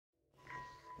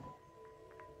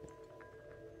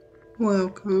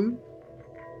Welcome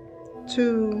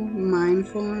to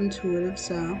Mindfull Intuitive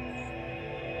Self.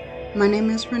 My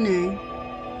name is Renee,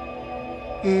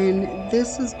 and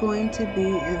this is going to be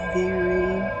a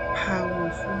very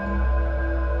powerful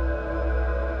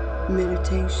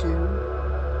meditation,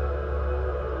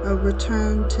 a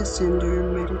return to sender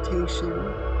meditation.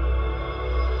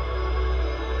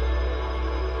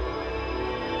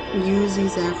 Use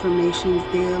these affirmations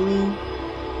daily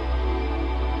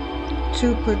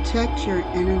to protect your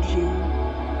energy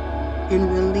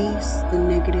and release the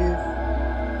negative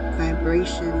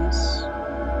vibrations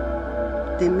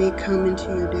that may come into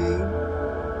your day.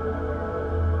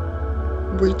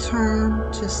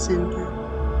 Return to sender.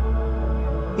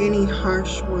 Any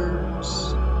harsh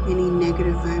words, any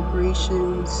negative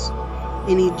vibrations,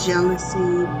 any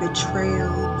jealousy,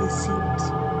 betrayal, deceit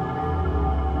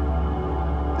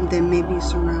that may be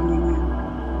surrounding you.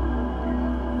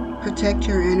 Protect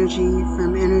your energy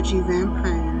from energy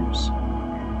vampires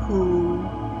who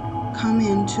come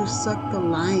in to suck the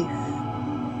life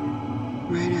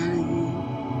right out of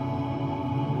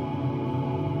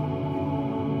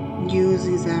you. Use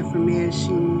these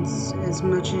affirmations as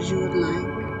much as you would like.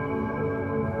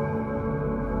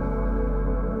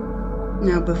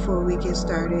 Now, before we get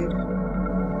started,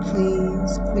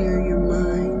 please clear your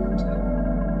mind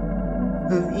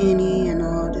of any and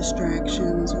all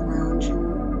distractions around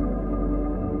you.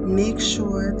 Make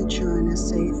sure that you're in a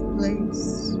safe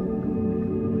place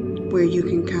where you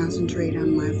can concentrate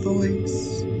on my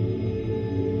voice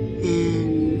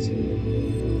and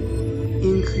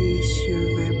increase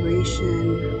your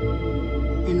vibration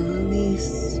and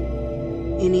release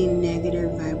any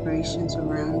negative vibrations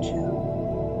around you.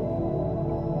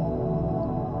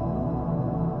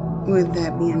 With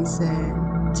that being said,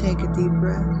 take a deep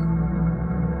breath.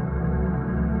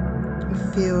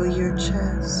 Feel your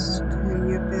chest and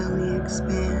your belly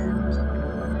expand.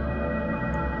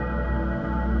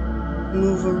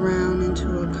 Move around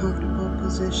into a comfortable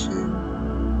position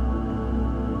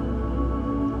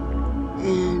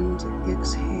and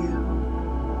exhale.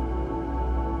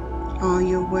 All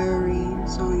your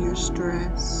worries, all your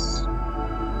stress,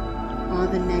 all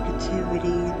the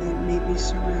negativity that may be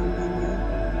surrounding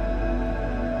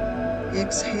you.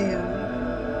 Exhale.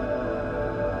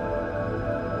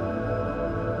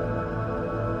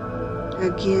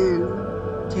 Again,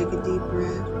 take a deep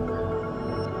breath.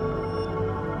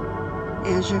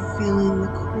 As you're feeling the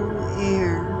cool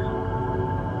air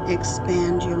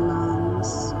expand your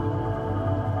lungs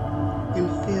and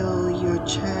fill your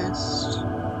chest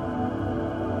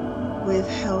with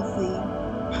healthy,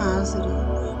 positive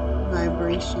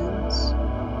vibrations.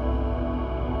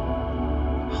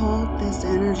 Hold this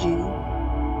energy.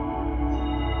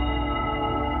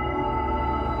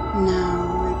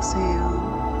 Now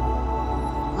exhale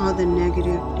all the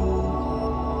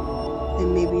negativity that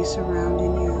may be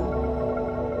surrounding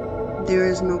you. There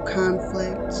is no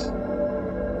conflict.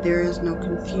 There is no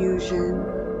confusion.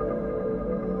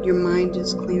 Your mind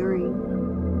is clearing.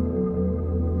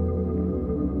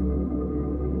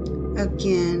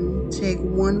 Again, take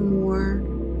one more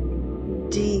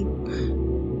deep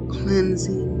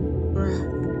cleansing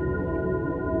breath.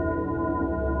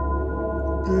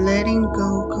 Letting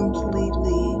go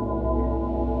completely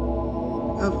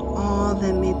of all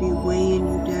that may be weighing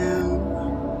you down.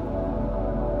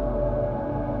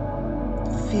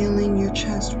 Feeling your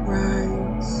chest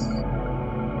rise,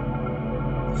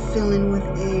 filling with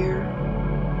air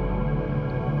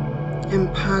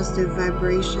and positive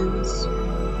vibrations,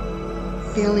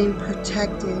 feeling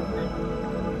protected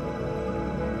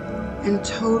and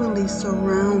totally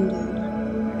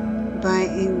surrounded by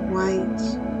a white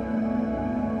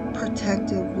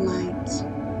protective light.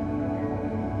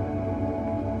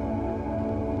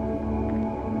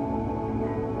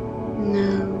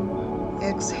 Now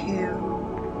exhale.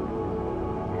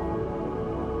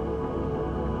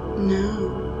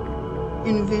 Now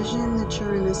envision that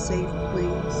you're in a safe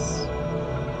place.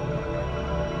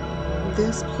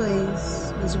 This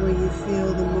place is where you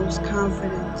feel the most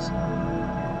confident,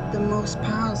 the most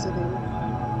positive,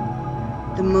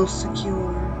 the most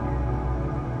secure.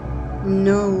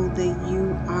 Know that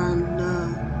you are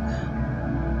loved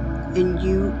and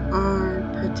you are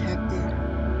protected.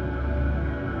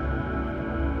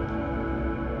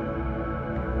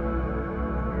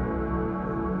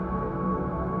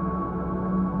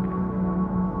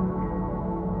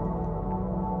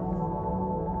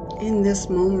 In this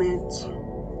moment,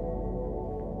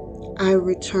 I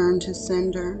return to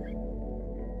sender.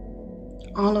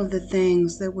 All of the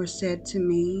things that were said to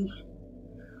me,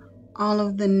 all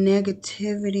of the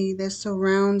negativity that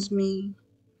surrounds me,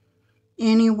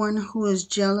 anyone who is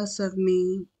jealous of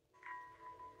me,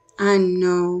 I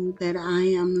know that I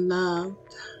am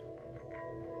loved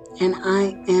and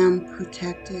I am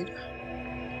protected.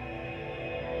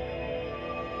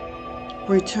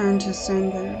 Return to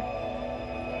sender.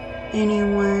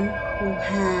 Anyone who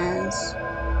has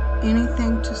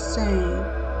anything to say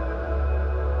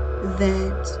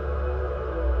that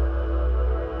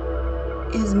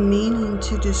is meaning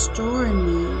to destroy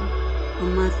me or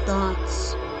my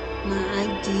thoughts, my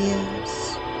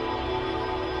ideas,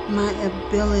 my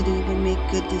ability to make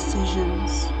good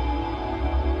decisions.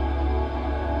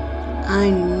 I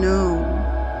know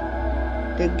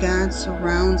that God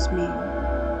surrounds me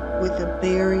with a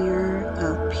barrier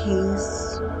of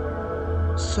peace,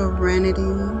 serenity,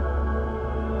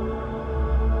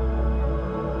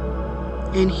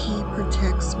 and He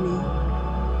protects me.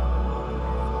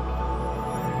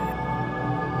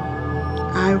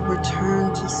 I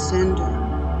return to sender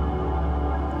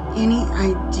any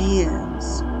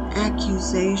ideas,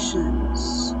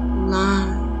 accusations,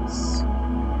 lies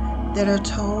that are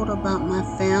told about my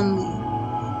family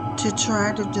to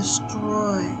try to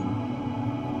destroy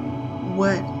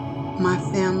what my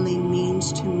family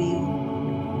means to me,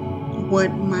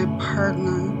 what my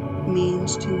partner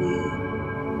means to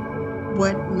me,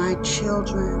 what my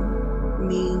children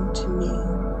mean to me.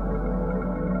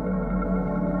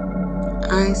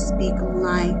 I speak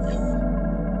life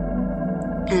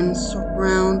and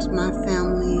surround my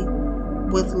family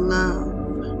with love.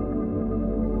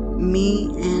 Me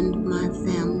and my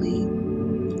family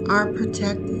are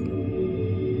protected.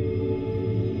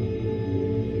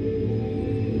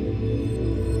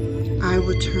 I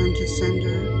return to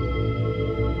sender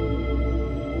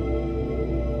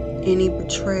any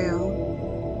betrayal,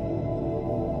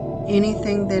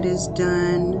 anything that is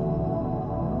done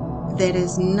that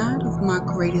is not of my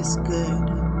greatest good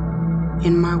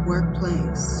in my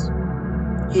workplace,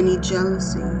 any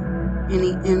jealousy,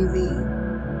 any envy,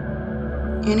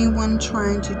 anyone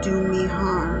trying to do me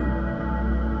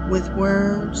harm with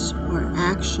words or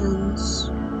actions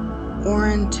or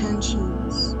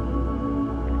intentions.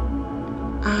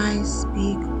 I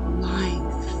speak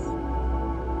life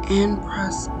and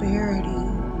prosperity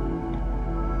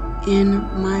in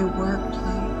my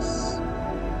workplace.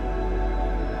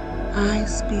 I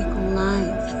speak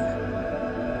life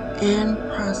and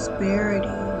prosperity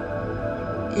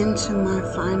into my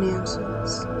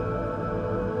finances.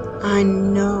 I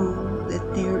know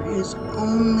that there is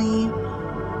only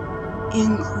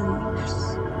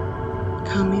increase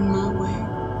coming my way.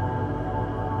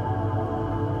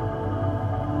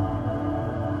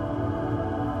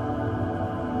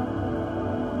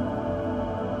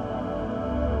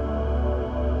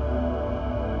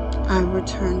 I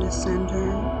return to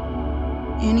sender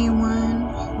anyone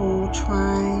who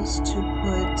tries to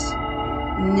put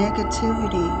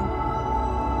negativity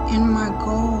in my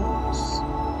goals,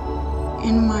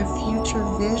 in my future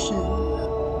vision.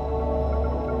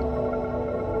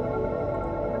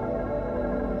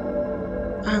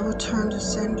 I return to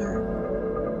sender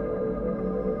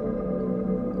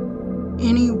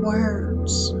any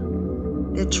words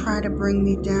that try to bring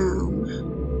me down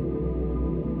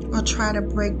or try to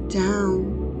break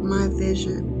down my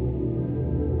vision.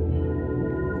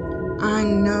 I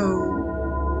know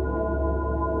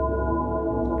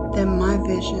that my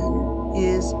vision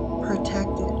is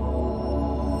protected.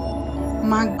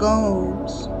 My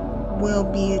goals will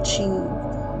be achieved.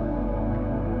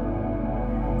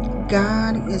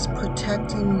 God is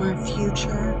protecting my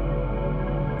future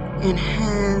and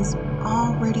has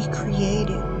already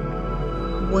created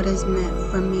what is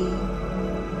meant for me.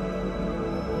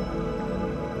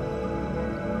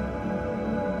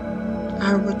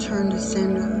 I return to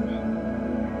sender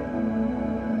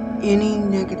any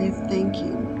negative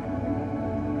thinking,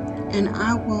 and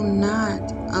I will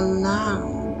not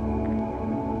allow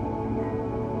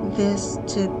this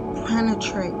to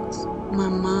penetrate my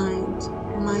mind,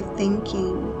 my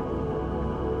thinking,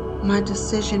 my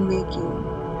decision making.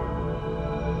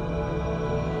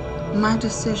 My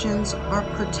decisions are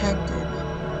protected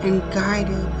and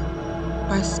guided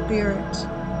by Spirit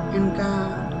and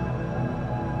God.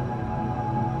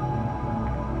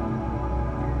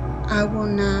 I will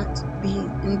not be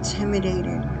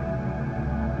intimidated,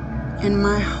 and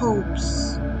my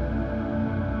hopes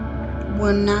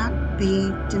will not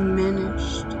be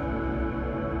diminished.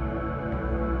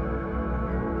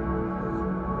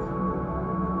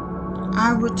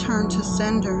 I return to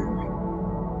sender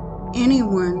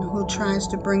anyone who tries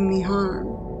to bring me harm,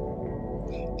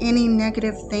 any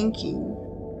negative thinking,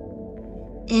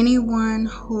 anyone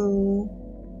who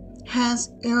has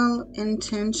ill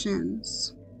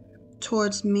intentions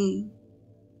towards me.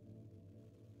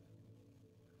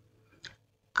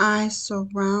 I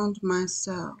surround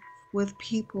myself with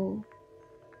people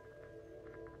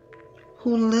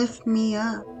who lift me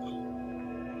up,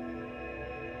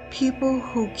 people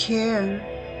who care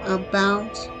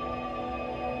about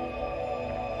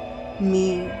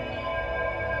me,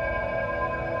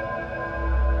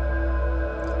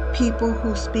 people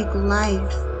who speak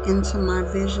life into my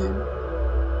vision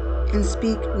and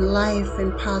speak life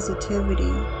and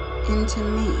positivity into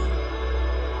me.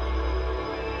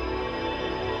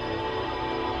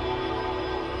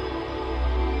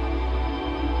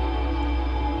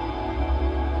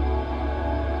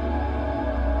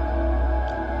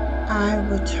 I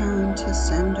return to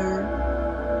sender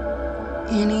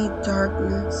any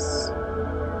darkness,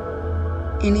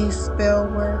 any spell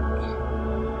work,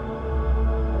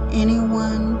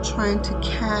 anyone trying to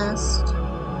cast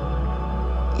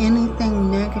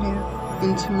anything negative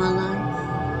into my life.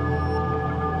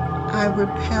 I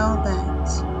repel that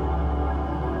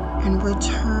and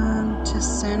return to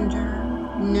sender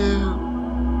now.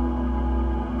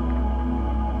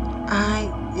 I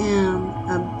am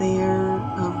a bearer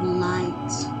of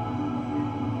light.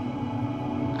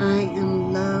 I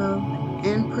am loved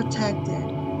and protected,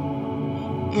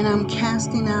 and I'm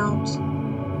casting out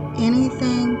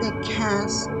anything that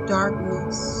casts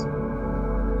darkness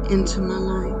into my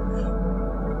life,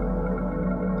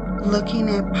 looking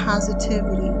at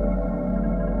positivity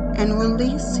and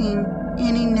releasing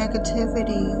any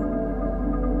negativity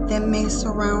that may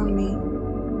surround me.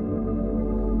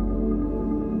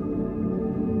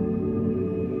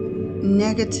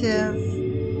 Negative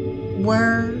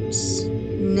words,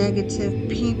 negative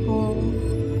people,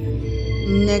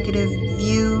 negative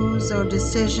views or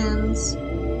decisions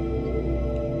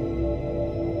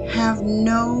have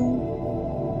no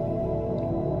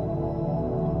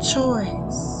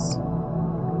choice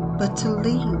but to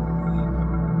leave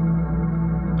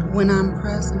when I'm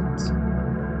present.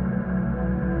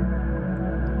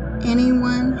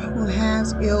 Anyone who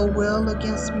has ill will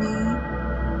against me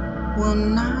will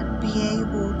not be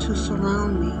able to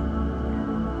surround me.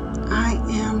 I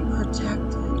am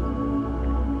protected.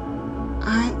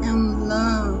 I am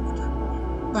loved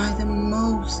by the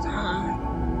Most High.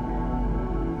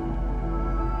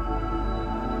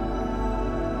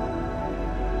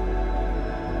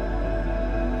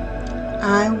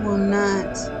 I will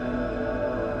not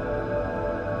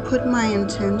put my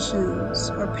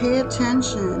intentions or pay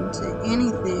attention to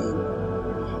anything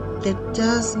that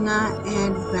does not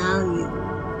add value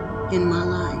in my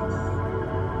life.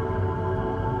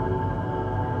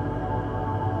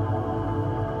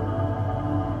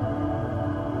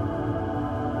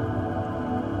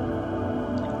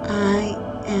 I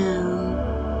am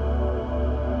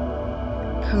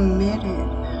committed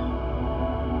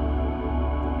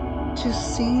to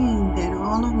seeing that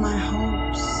all of my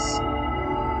hopes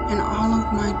and all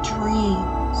of my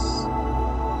dreams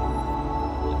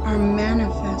are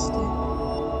manifested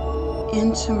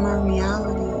into my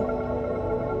reality.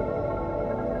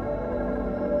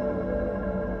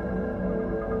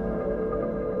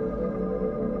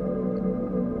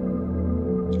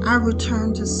 I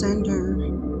return to sender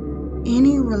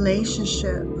any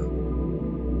relationship,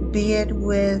 be it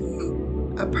with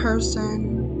a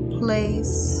person,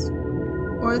 place,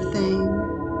 or thing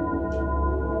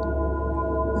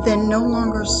that no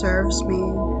longer serves me,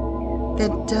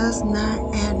 that does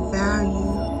not add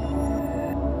value.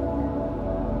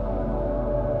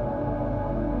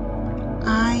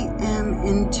 I am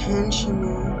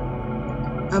intentional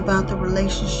about the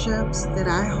relationships that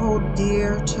I hold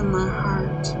dear to my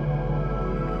heart.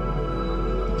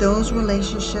 Those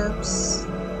relationships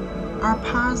are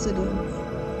positive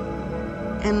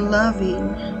and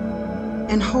loving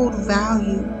and hold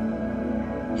value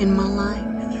in my life.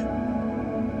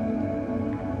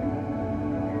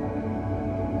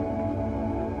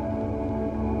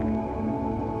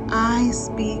 I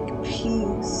speak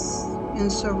peace and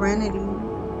serenity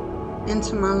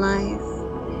into my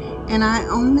life, and I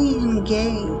only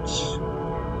engage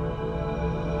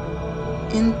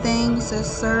in things that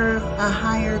serve a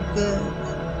higher good.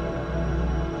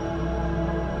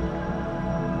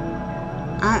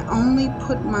 I only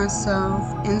put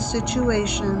myself in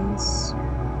situations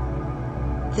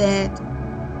that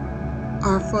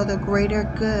are for the greater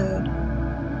good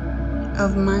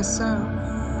of myself,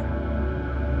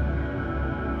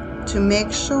 to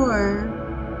make sure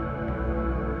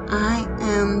I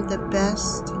am the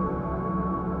best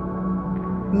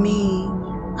me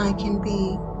I can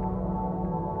be.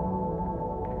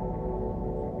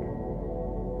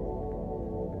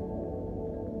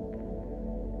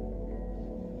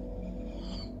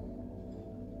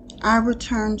 I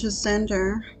return to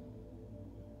sender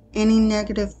any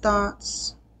negative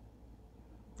thoughts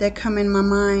that come in my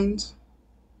mind,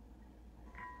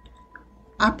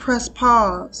 I press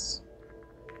pause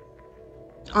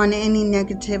on any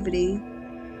negativity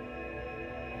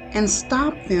and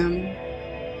stop them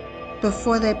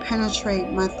before they penetrate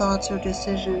my thoughts or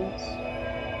decisions.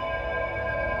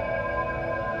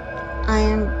 I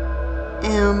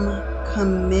am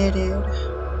committed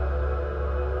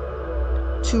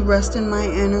to resting my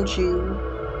energy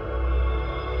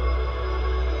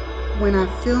when I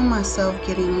feel myself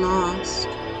getting lost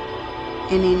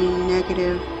in any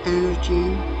negative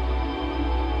energy.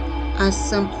 I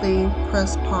simply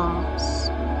press pause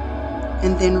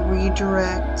and then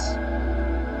redirect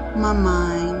my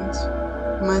mind,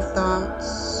 my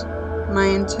thoughts, my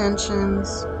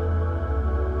intentions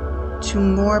to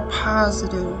more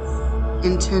positive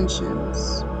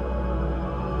intentions.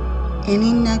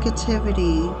 Any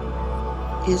negativity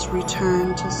is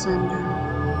returned to sender.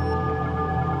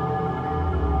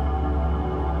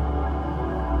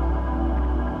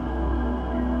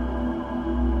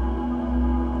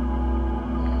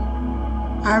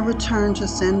 I return to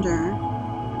sender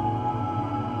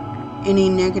any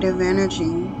negative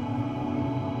energy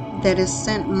that is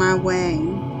sent my way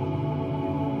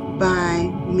by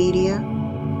media,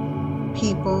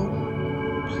 people,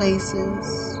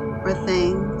 places, or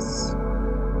things.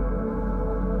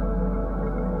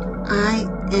 I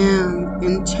am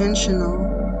intentional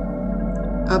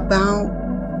about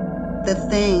the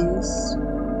things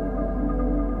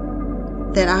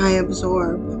that I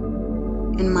absorb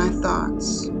in my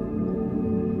thoughts.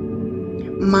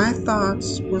 My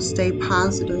thoughts will stay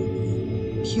positive,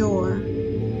 pure,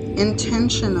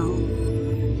 intentional,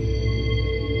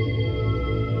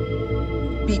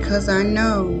 because I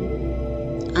know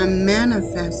I'm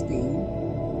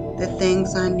manifesting the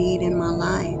things I need in my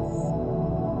life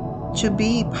to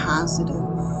be positive,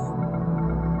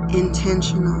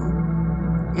 intentional,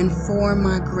 and for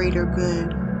my greater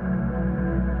good.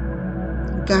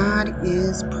 God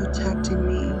is protecting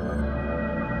me.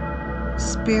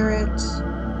 Spirit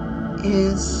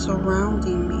is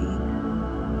surrounding me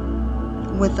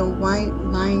with a white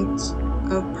light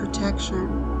of protection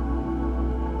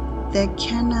that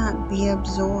cannot be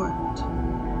absorbed.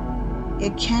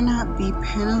 It cannot be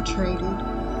penetrated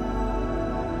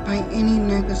by any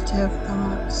negative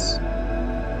thoughts,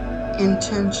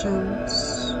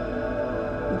 intentions,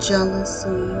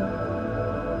 jealousy,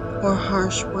 or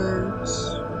harsh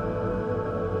words.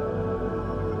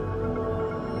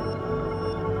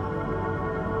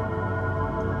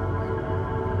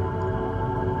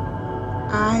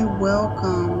 I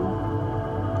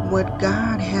welcome what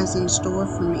God has in store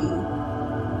for me.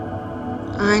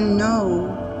 I know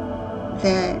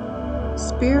that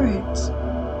Spirit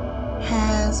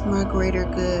has my greater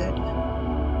good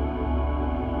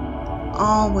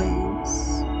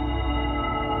always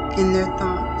in their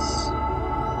thoughts.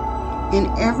 And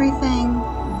everything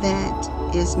that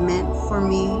is meant for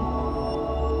me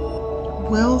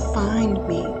will find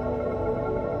me.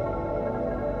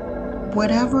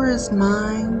 Whatever is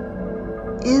mine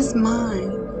is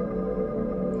mine.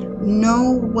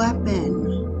 No weapon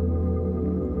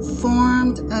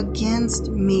formed against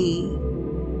me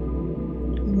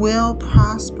will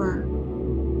prosper.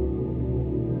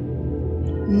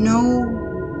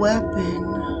 No weapon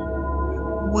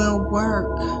will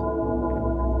work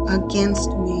against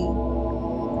me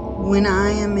when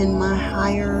I am in my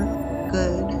higher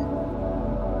good.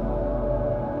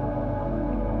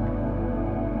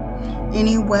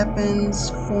 Any weapons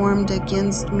formed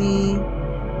against me,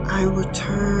 I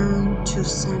return to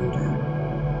sender.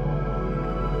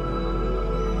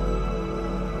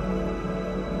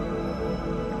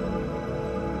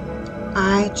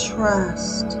 I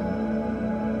trust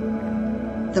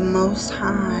the Most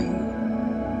High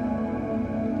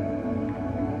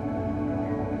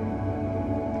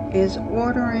is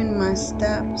ordering my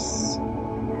steps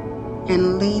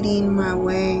and leading my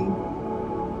way.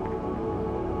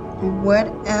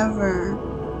 Whatever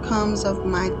comes of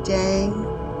my day,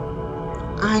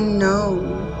 I know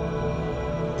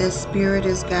that Spirit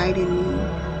is guiding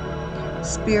me.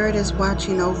 Spirit is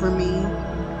watching over me.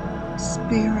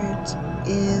 Spirit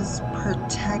is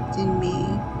protecting me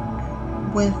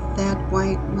with that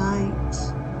white light,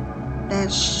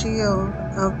 that shield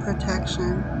of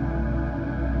protection.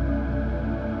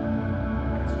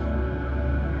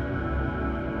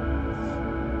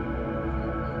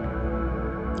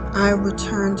 I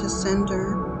return to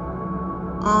sender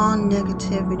all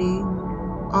negativity,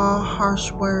 all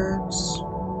harsh words,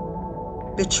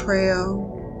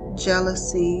 betrayal,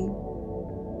 jealousy,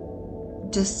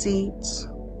 deceit,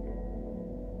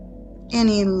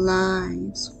 any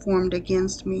lies formed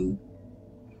against me,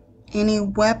 any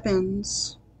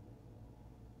weapons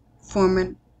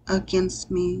formed against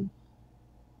me.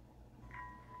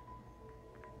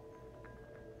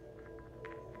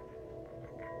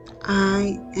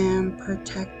 I am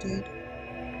protected.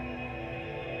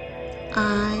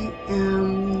 I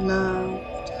am loved.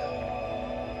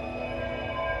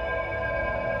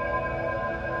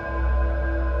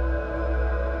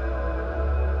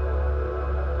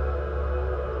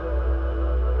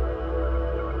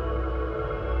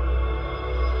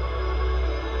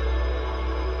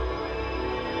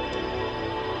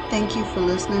 Thank you for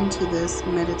listening to this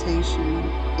meditation.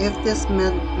 If this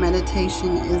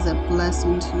meditation is a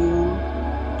blessing to you,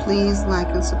 please like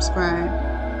and subscribe.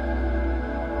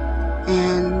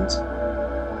 And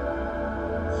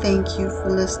thank you for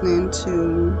listening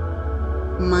to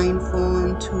Mindfull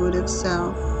Intuitive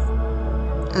Self.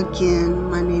 Again,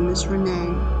 my name is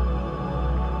Renee,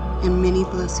 and many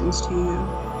blessings to you.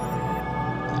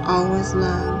 Always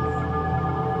love,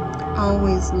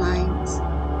 always light,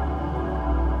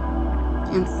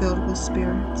 and filled with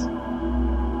spirit.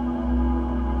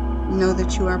 Know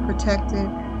that you are protected,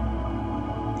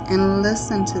 and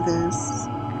listen to this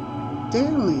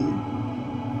daily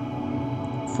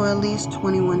for at least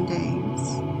 21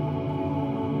 days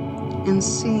and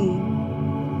see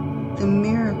the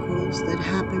miracles that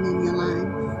happen in your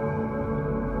life.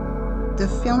 The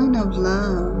feeling of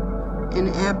love and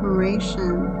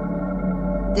admiration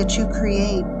that you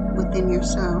create within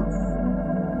yourself,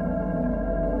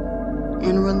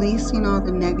 and releasing all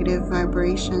the negative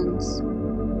vibrations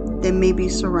that may be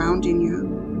surrounding you.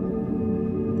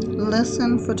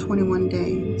 Listen for 21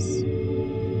 days,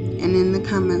 and in the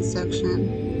comment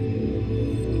section,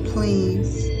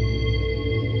 please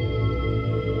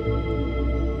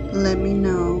let me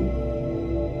know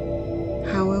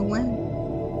how it went.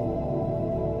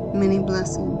 Many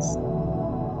blessings.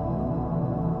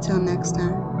 Till next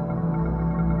time.